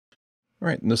All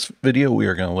right, in this video, we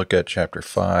are going to look at Chapter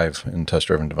 5 in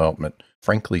Test-Driven Development,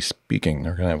 Frankly Speaking.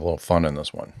 We're going to have a little fun in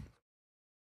this one.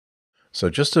 So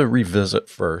just to revisit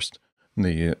first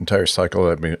the entire cycle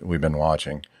that we've been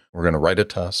watching, we're going to write a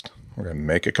test, we're going to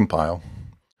make it compile,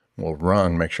 we'll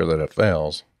run, make sure that it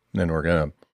fails, and then we're going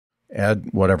to add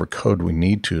whatever code we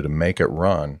need to make it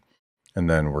run, and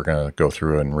then we're going to go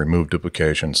through and remove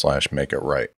duplication / make it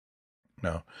right.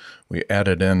 Now, we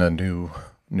added in a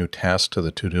new task to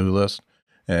the to-do list.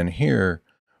 And here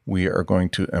we are going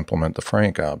to implement the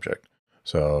franc object.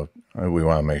 So we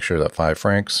want to make sure that 5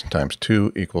 francs times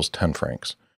 2 equals 10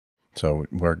 francs. So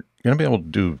we're going to be able to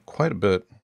do quite a bit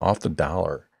off the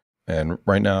dollar. And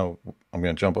right now I'm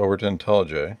going to jump over to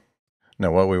IntelliJ.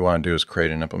 Now what we want to do is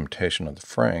create an implementation of the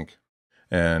franc.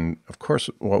 And of course,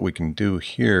 what we can do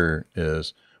here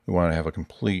is we want to have a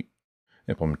complete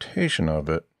implementation of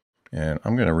it. And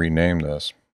I'm going to rename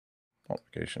this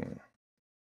multiplication.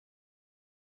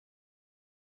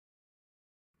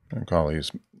 I call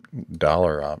these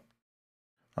dollar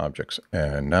objects.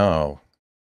 And now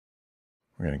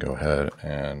we're going to go ahead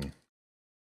and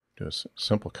do a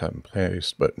simple cut and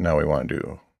paste, but now we want to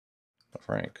do the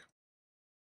franc.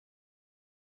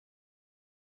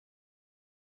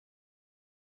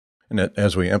 And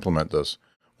as we implement this,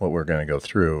 what we're going to go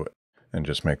through and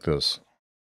just make this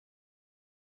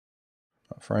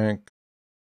a franc,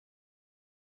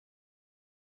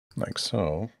 like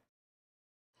so.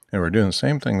 And we're doing the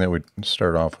same thing that we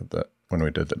started off with when we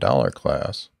did the dollar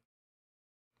class.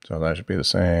 So that should be the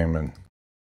same. And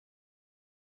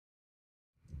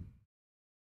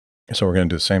so we're going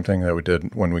to do the same thing that we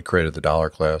did when we created the dollar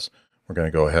class. We're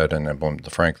going to go ahead and implement the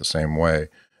franc the same way.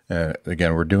 And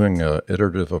again, we're doing an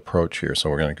iterative approach here. So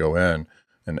we're going to go in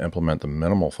and implement the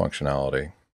minimal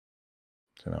functionality.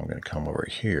 So now I'm going to come over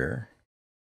here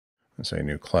and say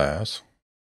new class.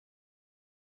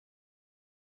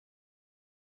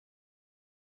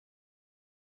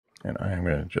 And I am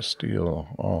going to just steal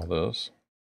all this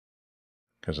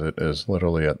because it is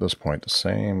literally at this point the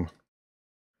same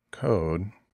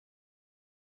code.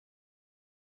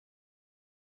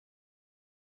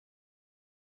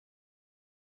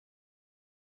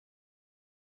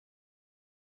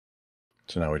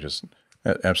 So now we just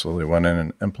absolutely went in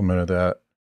and implemented that.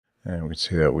 And we can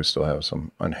see that we still have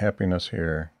some unhappiness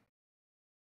here.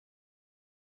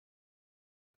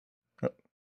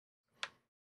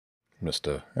 Missed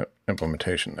a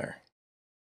implementation there.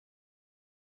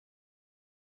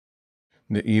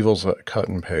 The evil's a cut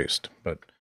and paste, but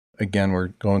again, we're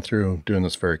going through doing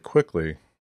this very quickly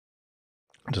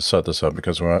to set this up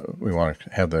because we want to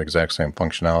have the exact same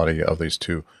functionality of these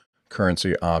two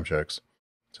currency objects.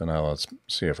 So now let's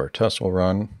see if our test will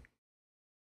run.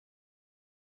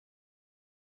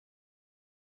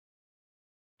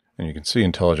 And you can see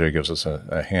IntelliJ gives us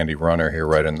a handy runner here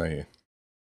right in the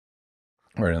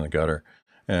gutter.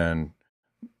 And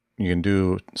you can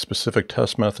do specific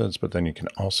test methods, but then you can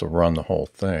also run the whole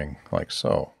thing like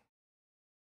so.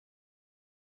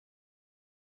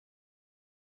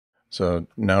 So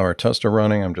now our tests are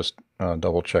running. I'm just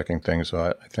double checking things.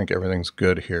 So I think everything's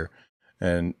good here.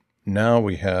 And now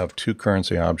we have two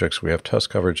currency objects. We have test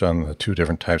coverage on the two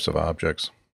different types of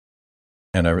objects.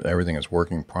 And everything is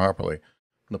working properly.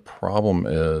 The problem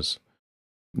is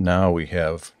now we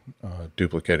have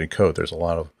duplicated code. There's a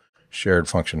lot of shared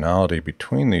functionality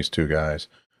between these two guys.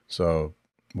 So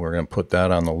we're going to put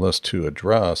that on the list to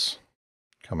address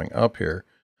coming up here.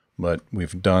 But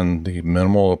we've done the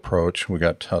minimal approach. We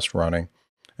got tests running.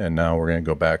 And now we're going to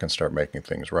go back and start making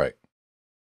things right.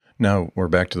 Now we're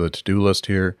back to the to-do list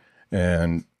here.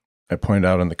 And I pointed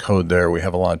out in the code there, we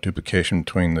have a lot of duplication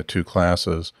between the two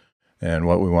classes. And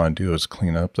what we want to do is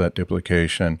clean up that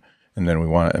duplication. And then we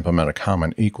want to implement a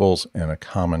common equals and a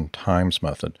common times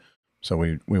method. So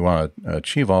we want to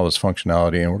achieve all this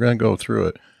functionality, and we're going to go through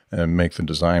it and make the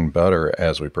design better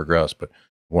as we progress. But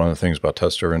one of the things about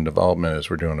test-driven development is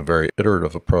we're doing a very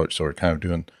iterative approach. So we're kind of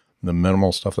doing the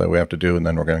minimal stuff that we have to do, and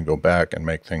then we're going to go back and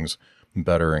make things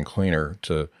better and cleaner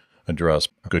to address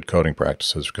good coding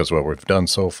practices, because what we've done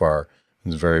so far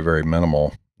is very, very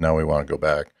minimal. Now we want to go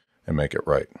back and make it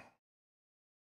right.